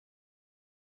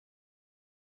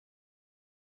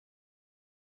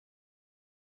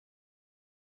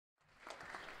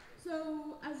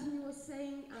So, as he was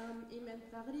saying, I'm Imene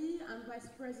Thaghri. I'm Vice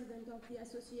President of the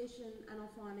Association Un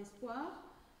Enfant, Un Espoir.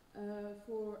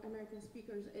 For American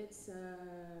speakers, it's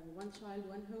One Child,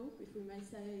 One Hope, if we may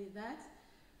say that.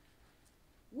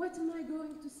 What am I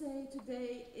going to say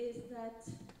today is that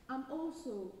I'm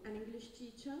also an English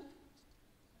teacher,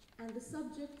 and the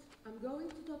subject I'm going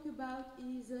to talk about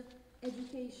is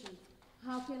education.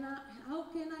 How can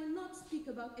I not speak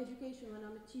about education when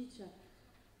I'm a teacher?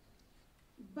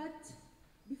 But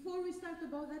before we start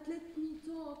about that, let me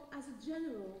talk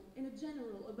in a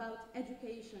general about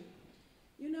education.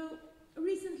 You know,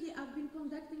 recently I've been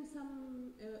conducting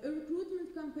a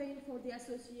recruitment campaign for the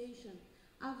association.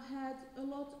 I've had a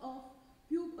lot of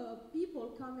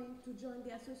people coming to join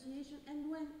the association,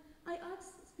 and when I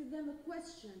asked them a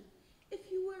question, if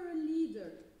you were a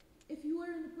leader, if you were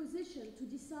in a position to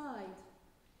decide,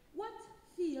 what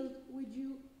field would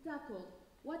you tackle?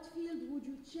 What field would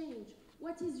you change?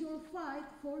 What is your fight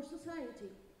for society?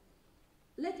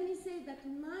 Let me say that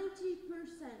 90%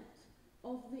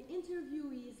 of the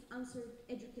interviewees answered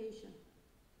education.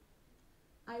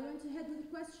 I went ahead with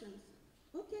the questions.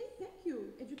 Okay, thank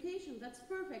you, education, that's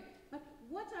perfect. But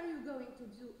what are you going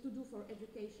to do for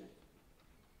education?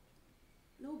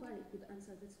 Nobody could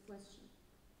answer this question.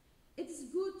 It's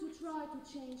good to try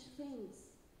to change things,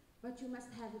 but you must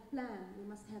have a plan, you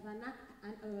must have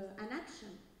an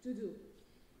action to do.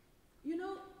 You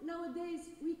know, nowadays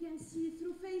we can see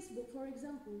through Facebook, for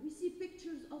example, we see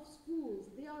pictures of schools.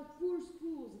 They are poor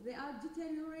schools, they are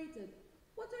deteriorated.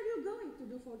 What are you going to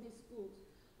do for these schools?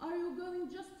 Are you going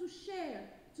just to share,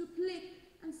 to click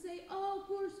and say, oh,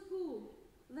 poor school?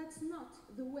 That's not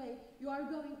the way you are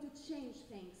going to change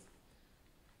things.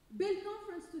 Build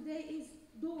Conference today is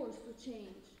doors to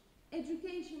change.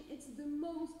 Education, it's the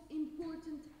most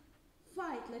important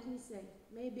fight, let me say.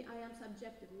 Maybe I am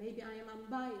subjective, maybe I am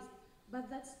unbiased, but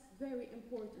that's very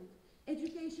important.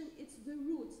 Education, it's the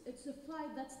roots, it's a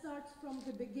fight that starts from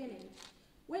the beginning.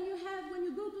 When you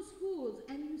go to schools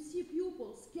and you see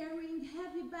pupils carrying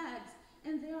heavy bags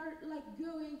and they are like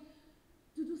going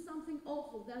to do something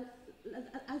awful,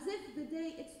 as if the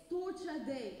day, it's torture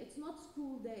day, it's not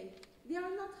school day. They are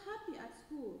not happy at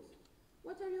schools.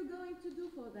 What are you going to do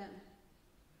for them?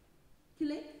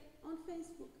 Click on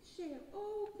Facebook, share,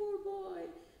 oh, poor boy,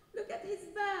 look at his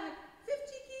bag,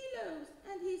 50 kilos,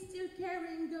 and he's still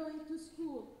carrying going to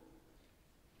school.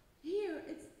 Here,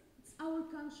 it's our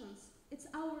conscience, it's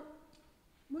our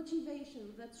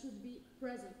motivation that should be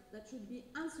present, that should be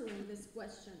answering this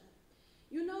question.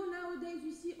 You know, nowadays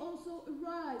we see also a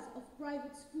rise of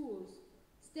private schools.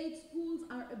 State schools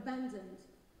are abandoned.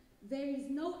 There is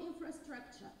no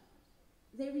infrastructure.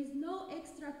 There is no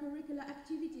extracurricular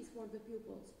activities for the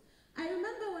pupils. I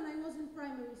remember when I was in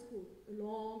primary school, a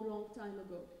long, long time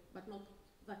ago, but not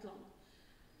that long.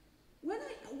 When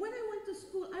I went to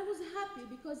school, I was happy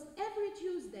because every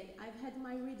Tuesday I've had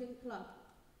my reading club.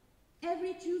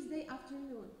 Every Tuesday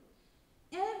afternoon.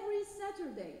 Every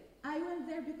Saturday I went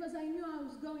there because I knew I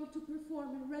was going to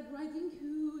perform in Red Riding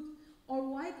Hood or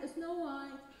Snow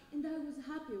White, and I was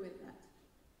happy with that.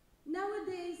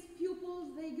 Nowadays,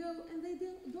 pupils, they go and they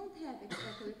don't have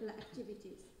extracurricular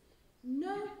activities.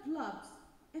 No clubs.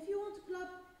 If you want a club,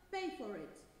 pay for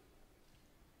it.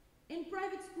 In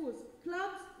private schools,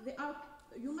 clubs,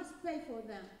 you must pay for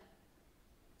them.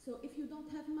 So if you don't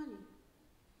have money,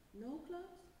 no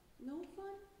clubs, no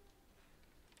fun.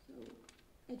 So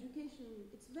education,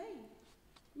 it's vain.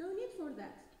 No need for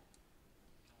that.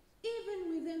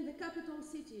 Even within the capital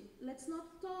city, let's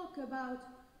not talk about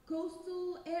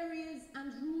coastal areas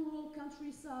and rural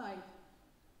countryside.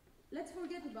 Let's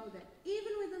forget about that.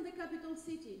 Even within the capital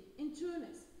city, in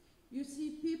Tunis, you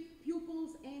see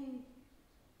pupils in,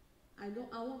 I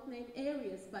won't name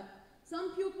areas, but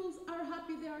some pupils are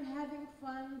happy, they are having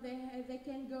fun, they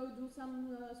can go do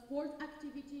some sport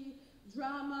activity,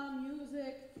 drama,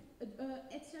 music,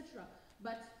 etc.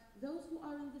 But those who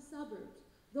are in the suburbs,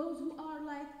 those who are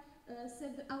like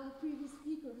said our previous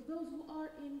speakers, those who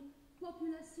are in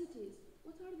popular cities,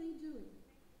 what are they doing?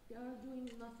 They are doing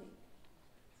nothing.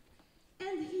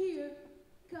 And here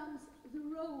comes the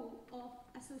role of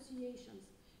associations.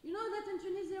 You know that in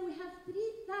Tunisia we have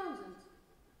 3,000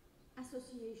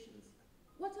 associations.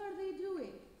 What are they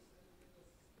doing?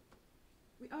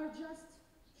 We are just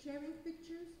sharing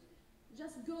pictures,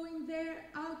 just going there,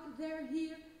 out there,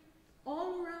 here,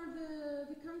 all around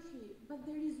the country, but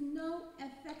there is no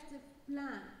effective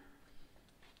plan.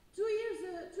 2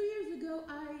 years ago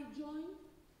I joined,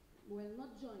 well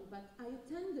not joined, but I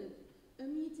attended a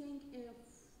meeting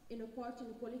in a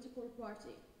political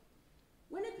party.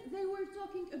 They were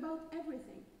talking about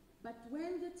everything, but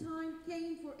when the time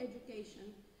came for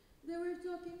education, They were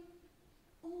talking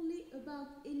only about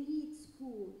elite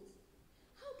schools.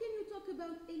 How can you talk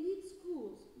about elite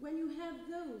schools when you have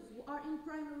those who are in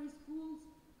primary schools?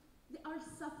 They are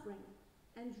suffering,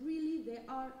 and really they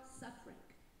are suffering.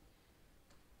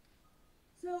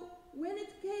 So when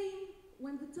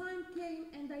the time came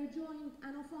and I joined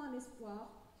Un Enfant Espoir,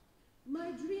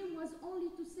 my dream was only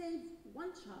to save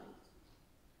one child.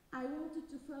 I wanted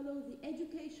to follow the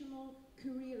educational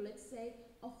career, let's say,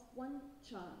 of one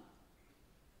child.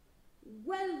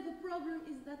 Well, the problem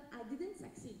is that I didn't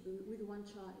succeed with one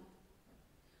child.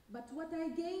 But what I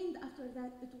gained after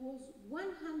that, it was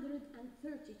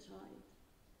 130 child.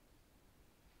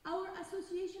 Our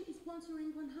association is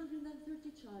sponsoring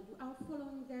 130 child. We are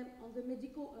following them on the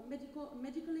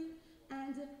medically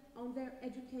and on their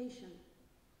education.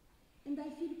 And I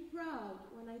feel proud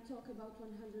when I talk about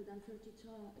 130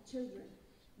 children,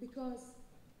 because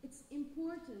it's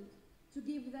important to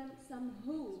give them some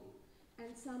hope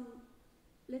and some,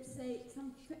 let's say,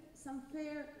 some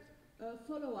fair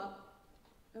follow-up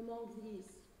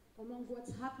among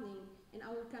what's happening in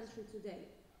our country today.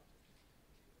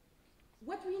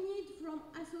 What we need from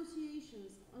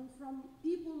associations and from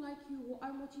people like you who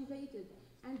are motivated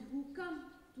and who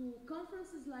come to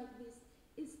conferences like this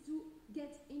is to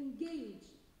get engaged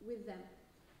with them.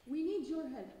 We need your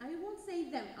help. I won't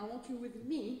say them, I want you with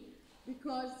me,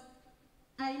 because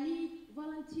I need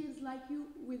volunteers like you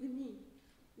with me.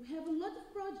 We have a lot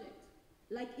of projects,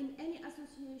 like in any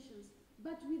associations,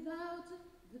 but without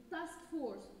the task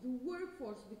force, the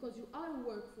workforce, because you are a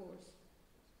workforce,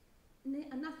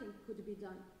 nothing could be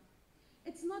done.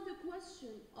 It's not a question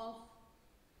of,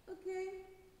 okay,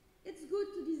 it's good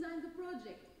to design the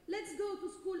project. Let's go to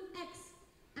school X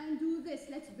and do this.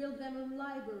 Let's build them a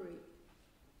library.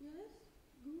 Yes,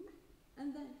 good.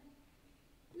 And then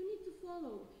you need to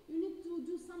follow. You need to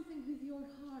do something with your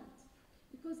heart,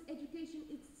 because education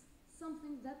is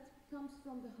something that comes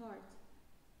from the heart.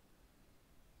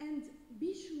 And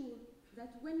be sure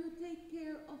that when you take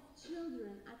care of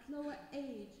children at lower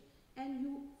age and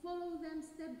you follow them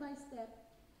step by step,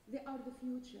 they are the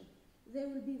future. They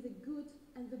will be the good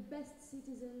and the best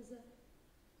citizens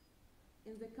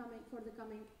for the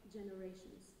coming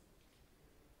generations.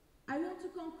 I want to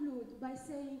conclude by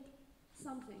saying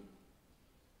something.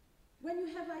 When you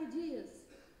have ideas,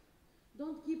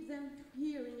 don't keep them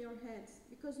here in your heads,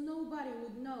 because nobody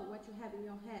would know what you have in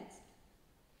your heads.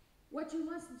 What you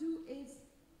must do is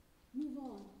move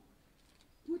on.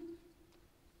 Put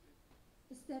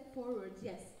a step forward,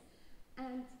 yes,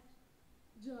 and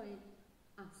join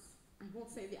us. I won't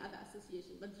say the other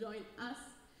association, but join us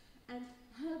and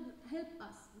help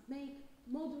us make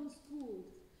modern schools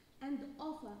and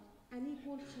offer an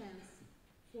equal chance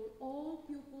for all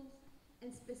pupils,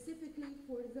 and specifically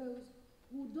for those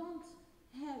who don't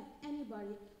have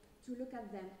anybody to look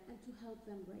at them and to help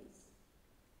them raise.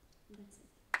 And that's it.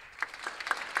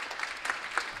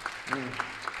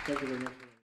 Thank you very much.